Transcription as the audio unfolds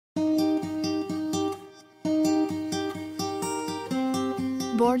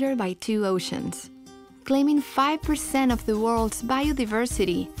bordered by 2 oceans, claiming 5% of the world's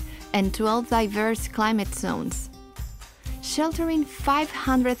biodiversity and 12 diverse climate zones, sheltering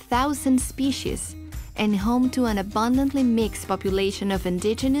 500,000 species and home to an abundantly mixed population of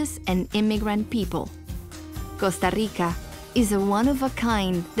indigenous and immigrant people. Costa Rica is a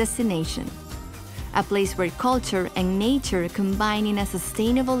one-of-a-kind destination, a place where culture and nature combine in a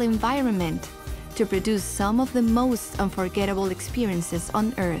sustainable environment to produce some of the most unforgettable experiences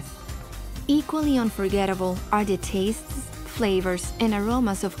on Earth. Equally unforgettable are the tastes, flavors, and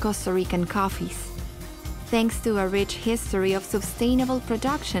aromas of Costa Rican coffees. Thanks to a rich history of sustainable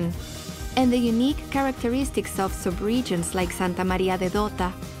production and the unique characteristics of subregions like Santa María de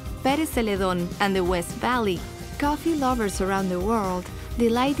Dota, Pérez Celedón, and the West Valley, coffee lovers around the world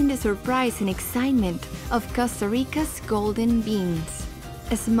delight in the surprise and excitement of Costa Rica's golden beans.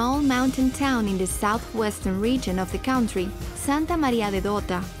 A small mountain town in the southwestern region of the country, Santa María de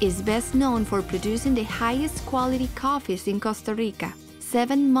Dota is best known for producing the highest quality coffees in Costa Rica.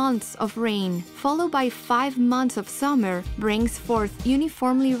 7 months of rain, followed by 5 months of summer, brings forth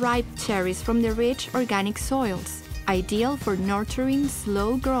uniformly ripe cherries from the rich organic soils, ideal for nurturing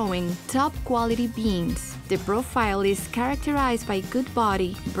slow-growing, top-quality beans. The profile is characterized by good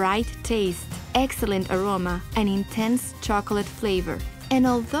body, bright taste, excellent aroma, and intense chocolate flavor. And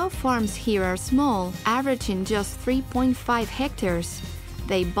although farms here are small, averaging just 3.5 hectares,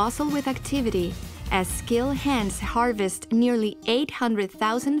 they bustle with activity as skilled hands harvest nearly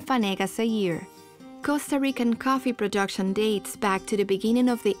 800,000 fanegas a year. Costa Rican coffee production dates back to the beginning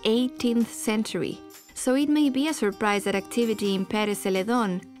of the 18th century, so it may be a surprise that activity in Pérez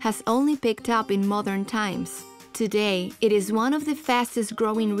Celedón has only picked up in modern times. Today, it is one of the fastest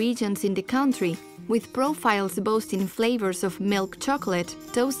growing regions in the country, with profiles boasting flavors of milk chocolate,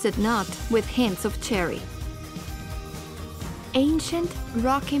 toasted nut, with hints of cherry. Ancient,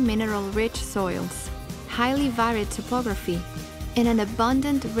 rocky mineral-rich soils, highly varied topography, and an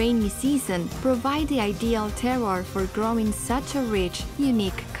abundant rainy season provide the ideal terroir for growing such a rich,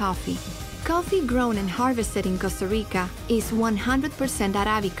 unique coffee. Coffee grown and harvested in Costa Rica is 100%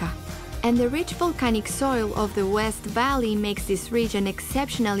 Arabica, and the rich volcanic soil of the West Valley makes this region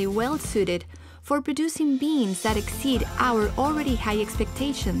exceptionally well-suited for producing beans that exceed our already high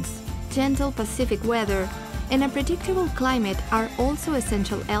expectations. Gentle Pacific weather and a predictable climate are also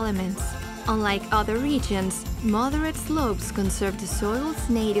essential elements. Unlike other regions, moderate slopes conserve the soil's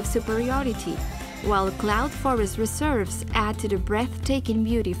native superiority, while cloud forest reserves add to the breathtaking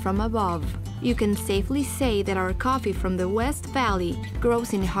beauty from above. You can safely say that our coffee from the West Valley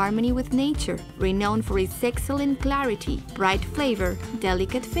grows in harmony with nature, renowned for its excellent clarity, bright flavor,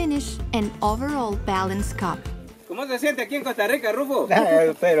 delicate finish, and overall balanced cup. ¿Cómo se siente aquí en Costa Rica, Rufo?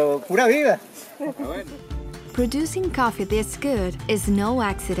 Pero pura vida. Producing coffee this good is no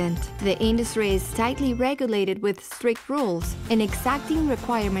accident. The industry is tightly regulated with strict rules and exacting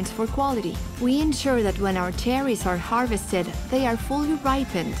requirements for quality. We ensure that when our cherries are harvested, they are fully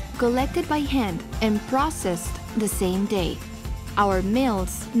ripened, collected by hand, and processed the same day. Our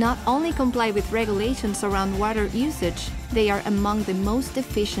mills not only comply with regulations around water usage, they are among the most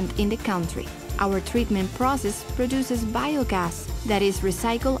efficient in the country. Our treatment process produces biogas that is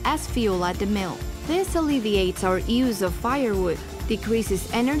recycled as fuel at the mill. This alleviates our use of firewood, decreases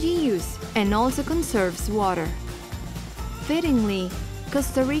energy use, and also conserves water. Fittingly,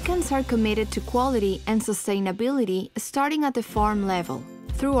 Costa Ricans are committed to quality and sustainability starting at the farm level.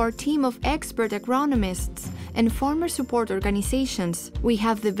 Through our team of expert agronomists and farmer support organizations, we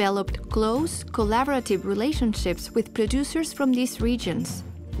have developed close, collaborative relationships with producers from these regions.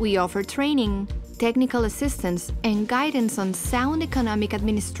 We offer training, technical assistance, and guidance on sound economic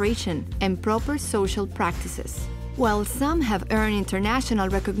administration and proper social practices. While some have earned international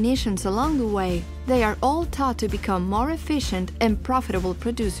recognitions along the way, they are all taught to become more efficient and profitable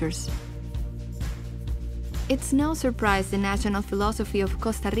producers. It's no surprise the national philosophy of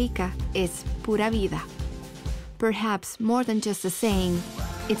Costa Rica is pura vida. Perhaps more than just a saying,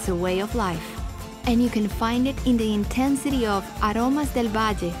 it's a way of life. And you can find it in the intensity of aromas del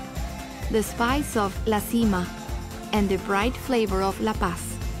valle, the spice of la cima, and the bright flavor of La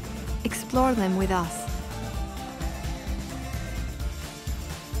Paz. Explore them with us.